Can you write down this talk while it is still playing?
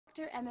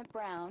Dr. Emmett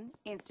Brown,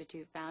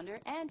 Institute founder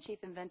and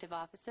Chief Inventive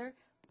Officer,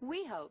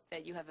 we hope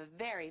that you have a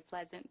very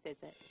pleasant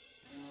visit.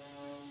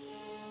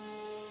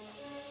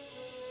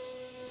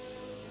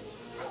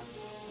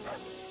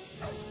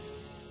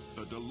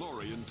 The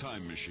DeLorean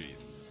Time Machine,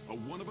 a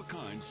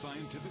one-of-a-kind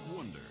scientific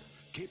wonder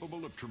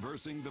capable of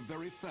traversing the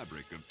very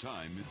fabric of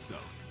time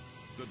itself.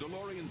 The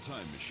DeLorean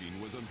Time Machine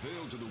was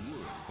unveiled to the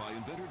world by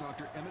inventor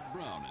Dr. Emmett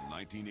Brown in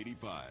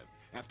 1985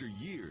 after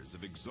years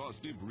of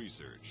exhaustive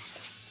research.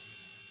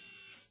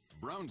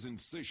 Brown's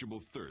insatiable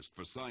thirst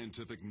for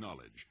scientific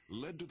knowledge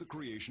led to the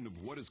creation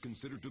of what is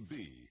considered to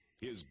be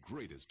his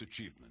greatest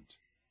achievement.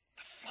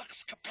 The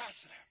flux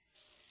capacitor.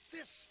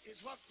 This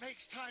is what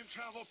makes time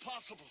travel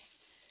possible.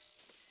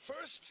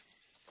 First,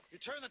 you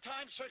turn the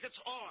time circuits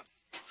on.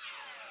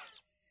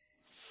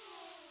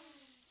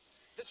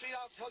 This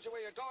readout tells you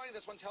where you're going,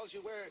 this one tells you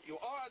where you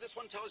are, this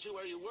one tells you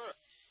where you were.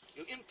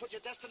 You input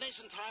your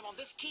destination time on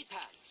this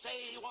keypad.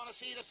 Say you want to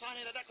see the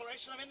signing of the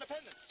Declaration of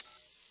Independence,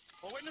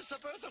 or witness the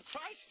birth of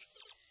Christ.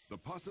 The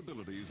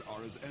possibilities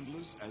are as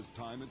endless as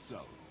time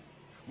itself.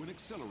 When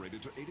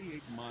accelerated to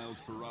 88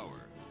 miles per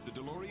hour, the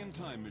DeLorean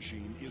Time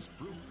Machine is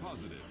proof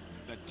positive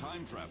that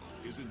time travel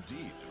is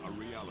indeed a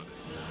reality.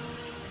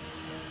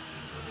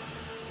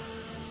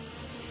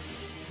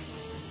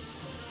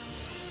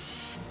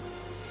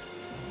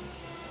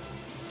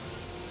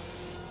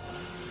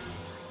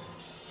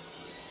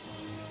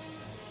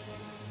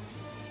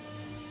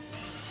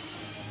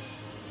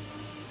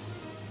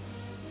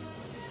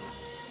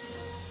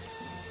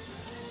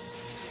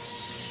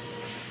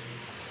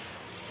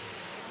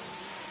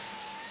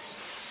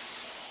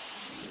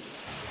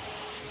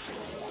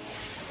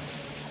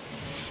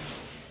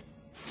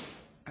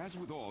 As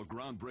with all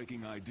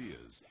groundbreaking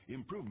ideas,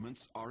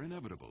 improvements are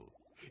inevitable.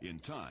 In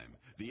time,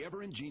 the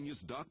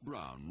ever-ingenious Doc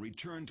Brown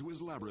returned to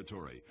his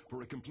laboratory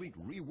for a complete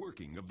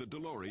reworking of the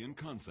DeLorean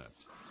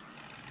concept.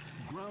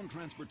 Ground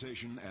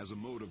transportation as a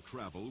mode of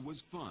travel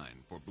was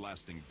fine for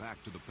blasting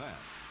back to the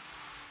past,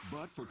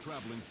 but for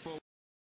traveling forward